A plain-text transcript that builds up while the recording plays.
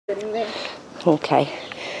Okay.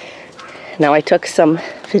 Now I took some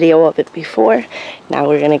video of it before. Now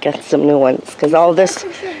we're gonna get some new ones because all this,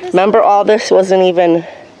 remember, all this wasn't even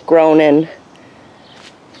grown in.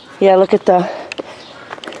 Yeah, look at the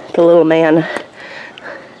little man.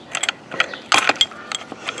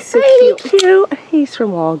 He's so cute. He's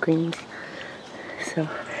from Walgreens. So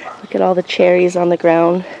look at all the cherries on the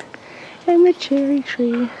ground and the cherry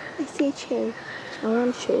tree. I see a cherry. I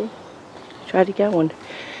want a cherry. Try to get one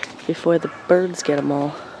before the birds get them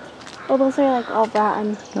all. Oh, those are like all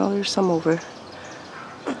rotten. No, there's some over.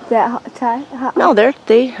 That high? No,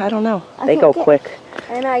 I don't know. They go quick.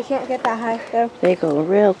 I know, I can't get that high though. They go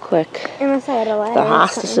real quick. Unless I had a ladder. The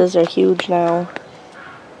hospices are huge now.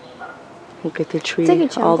 Look at the tree,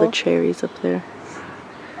 like all the cherries up there.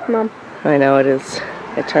 Mom. I know it is.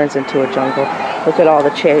 It turns into a jungle. Look at all the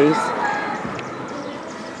cherries.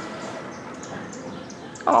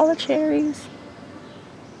 All the cherries.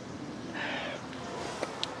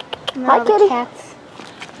 Hi, kitty. Cats.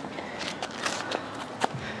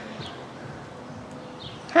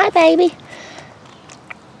 Hi, baby.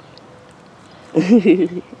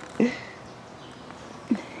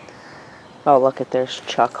 Oh, look at there's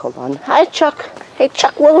Chuck. Hold on. Hi, Chuck. Hey,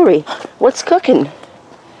 Chuck Woolery. What's cooking?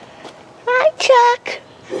 Hi, Chuck.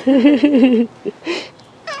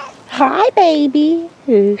 Hi, baby.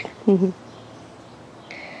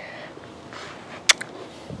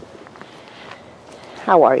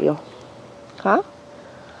 How are you? Huh?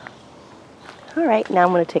 All right, now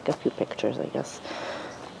I'm going to take a few pictures, I guess.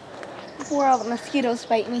 Before all the mosquitoes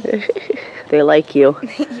bite me. They like you.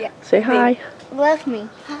 Yeah. Say hi. They love me.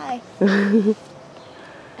 Hi.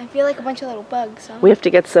 I feel like a bunch of little bugs. Huh? We have to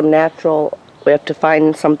get some natural, we have to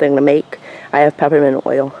find something to make. I have peppermint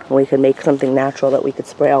oil, and we can make something natural that we could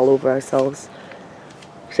spray all over ourselves.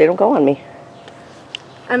 So they don't go on me.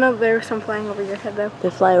 I know there's some flying over your head, though. They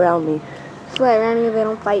fly around me. Fly around you, they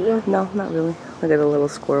don't bite you? No, not really. Look at a little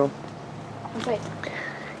squirrel. Okay.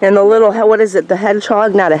 And the little, what is it, the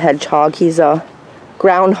hedgehog? Not a hedgehog, he's a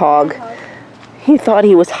groundhog. He thought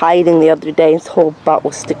he was hiding the other day. His whole butt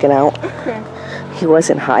was sticking out. He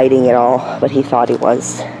wasn't hiding at all, but he thought he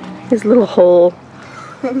was. His little hole.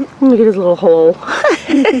 Look at his little hole.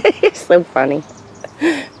 He's so funny.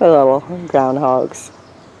 The little groundhogs.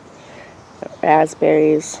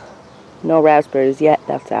 Raspberries. No raspberries yet,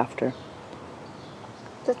 that's after.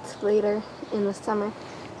 That's later in the summer.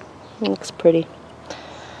 Looks pretty.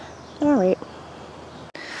 Alright.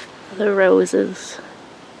 The roses.